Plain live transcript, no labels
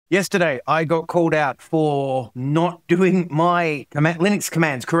Yesterday, I got called out for not doing my Linux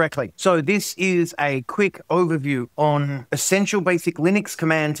commands correctly. So this is a quick overview on essential basic Linux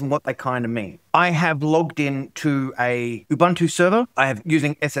commands and what they kind of mean. I have logged in to a Ubuntu server. I have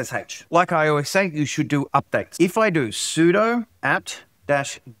using SSH. Like I always say, you should do updates. If I do sudo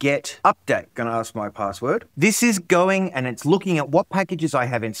apt-get update, gonna ask my password. This is going and it's looking at what packages I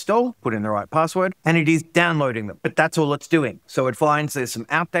have installed, put in the right password, and it is downloading them. But that's all it's doing. So it finds there's some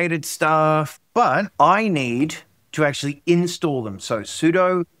outdated stuff, but I need to actually install them. So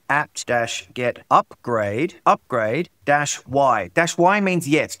sudo apt-get upgrade -y. -y means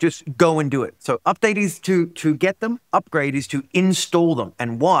yes, just go and do it. So update is to get them, upgrade is to install them,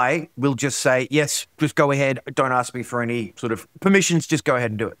 and Y will just say, yes, just go ahead, don't ask me for any sort of permissions, just go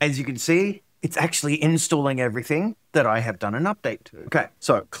ahead and do it. As you can see, it's actually installing everything that I have done an update to. Okay,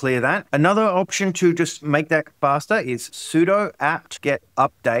 so clear that. Another option to just make that faster is sudo apt-get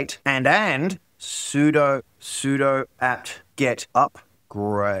update and sudo apt-get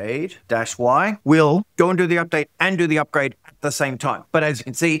upgrade -y will go and do the update and do the upgrade at the same time. But as you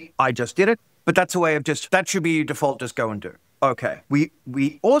can see, I just did it, but that's a way of that should be your default, just go and do. Okay,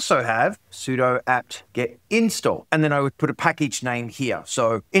 we also have sudo apt-get install, and then I would put a package name here.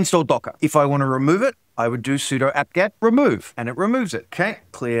 So install Docker. If I want to remove it, I would do sudo apt-get remove, and it removes it. Okay,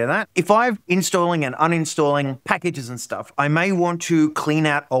 clear that. If I'm installing and uninstalling packages and stuff, I may want to clean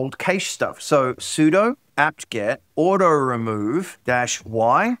out old cache stuff. So sudo apt-get autoremove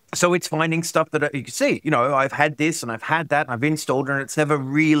 -y. So it's finding stuff that you can see, I've had this and I've had that and I've installed it and it's never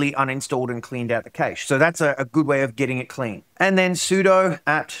really uninstalled and cleaned out the cache. So that's a good way of getting it clean. And then sudo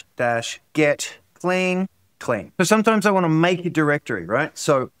apt-get clean. So sometimes I want to make a directory, right?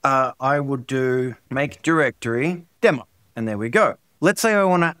 So I would do make directory demo, and there we go. Let's say I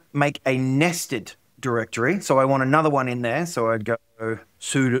want to make a nested directory. So I want another one in there. So I'd go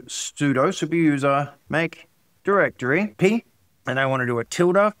sudo super user make directory P, and I want to do a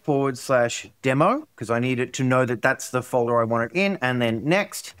 ~/demo because I need it to know that that's the folder I want it in. And then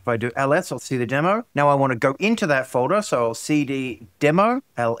next, if I do ls, I'll see the demo. Now I want to go into that folder. So I'll cd demo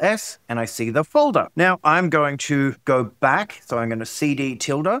ls, and I see the folder. Now I'm going to go back. So I'm going to cd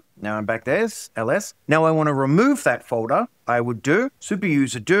tilde. Now I'm back there, ls. Now I want to remove that folder. I would do super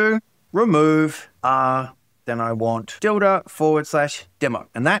user do remove then I want ~/demo.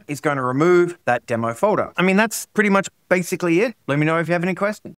 And that is going to remove that demo folder. I mean, that's pretty much basically it. Let me know if you have any questions.